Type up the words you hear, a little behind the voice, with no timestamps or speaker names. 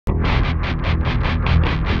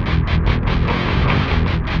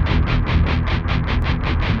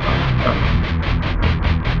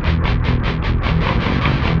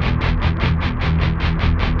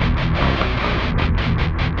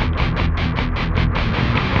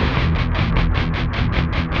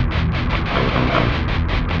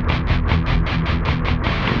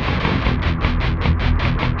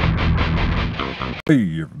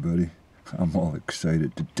I'm all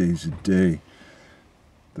excited. Today's the day.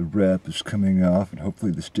 The wrap is coming off, and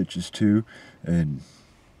hopefully the stitches too. And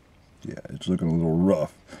yeah, it's looking a little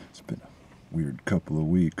rough. It's been a weird couple of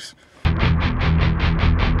weeks.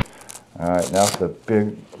 Alright, now for the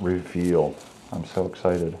big reveal. I'm so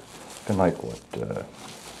excited. It's been like, what,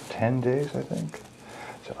 10 days, I think?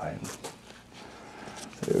 So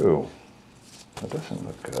ew, that doesn't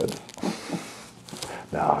look good.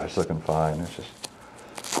 No, it's looking fine. It's just,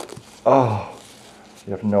 oh,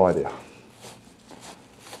 you have no idea.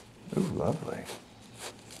 Ooh, lovely.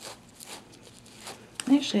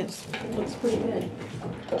 Actually, it looks pretty good.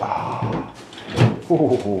 Oh.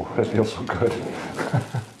 Ooh, that feels so good.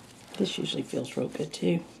 This usually feels real good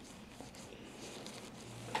too.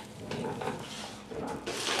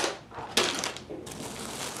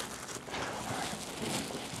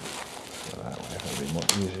 So that way it'll be more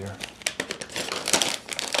easier.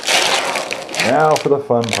 Now for the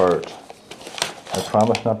fun part. I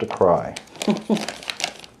promise not to cry.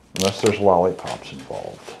 Unless there's lollipops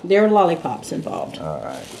involved. There are lollipops involved.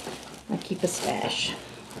 Alright. I keep a stash.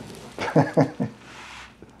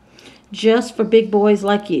 Just for big boys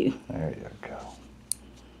like you. There you go.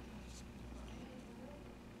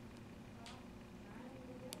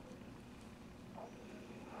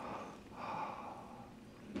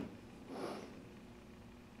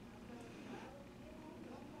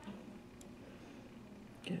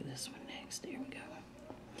 Go this one next. There we go.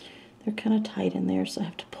 They're kind of tight in there, so I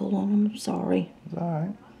have to pull on them. I'm sorry. It's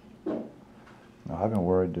alright. Now, I've been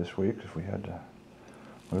worried this week if we had to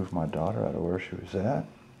move my daughter out of where she was at.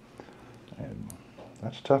 And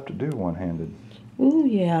that's tough to do one-handed. Ooh,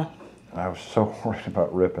 yeah. I was so worried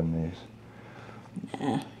about ripping these.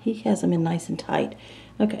 He has them in nice and tight.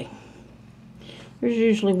 Okay. There's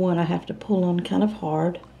usually one I have to pull on kind of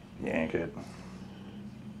hard Yank it.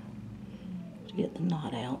 to get the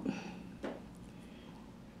knot out.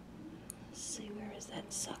 Let's see, where is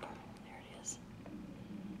that sucker? There it is.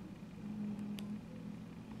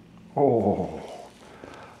 Oh.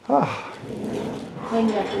 Ah. Clean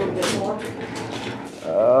it up a little bit more.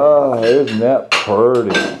 Oh, isn't that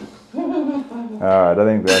pretty? Alright, I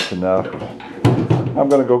think that's enough. I'm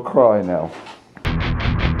gonna go cry now.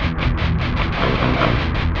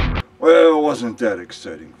 Well, wasn't that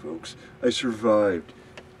exciting, folks? I survived.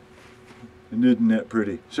 And isn't that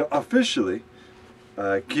pretty? So officially,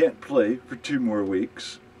 I can't play for 2 more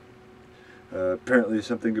weeks. Apparently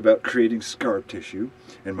something about creating scar tissue.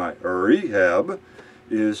 And my rehab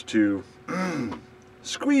is to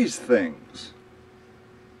squeeze things.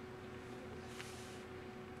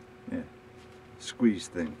 Yeah, squeeze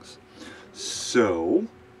things. So,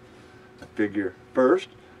 I figure first,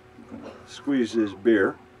 I'm going to squeeze this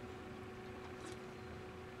beer.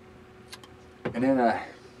 And then I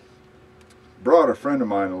brought a friend of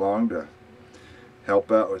mine along to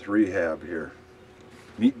help out with rehab here.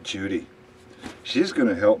 Meet Judy. She's going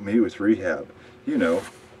to help me with rehab. You know,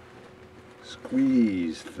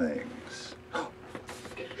 squeeze things.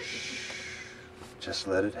 Shh. Just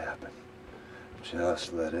let it happen.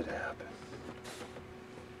 Just let it happen.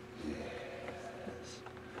 Yes.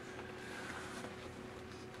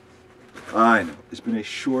 I know, it's been a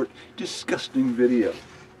short, disgusting video.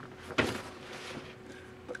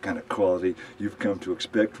 The kind of quality you've come to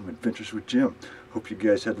expect from Adventures with Jim. Hope you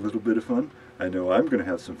guys had a little bit of fun. I know I'm going to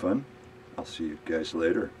have some fun. I'll see you guys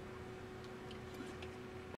later.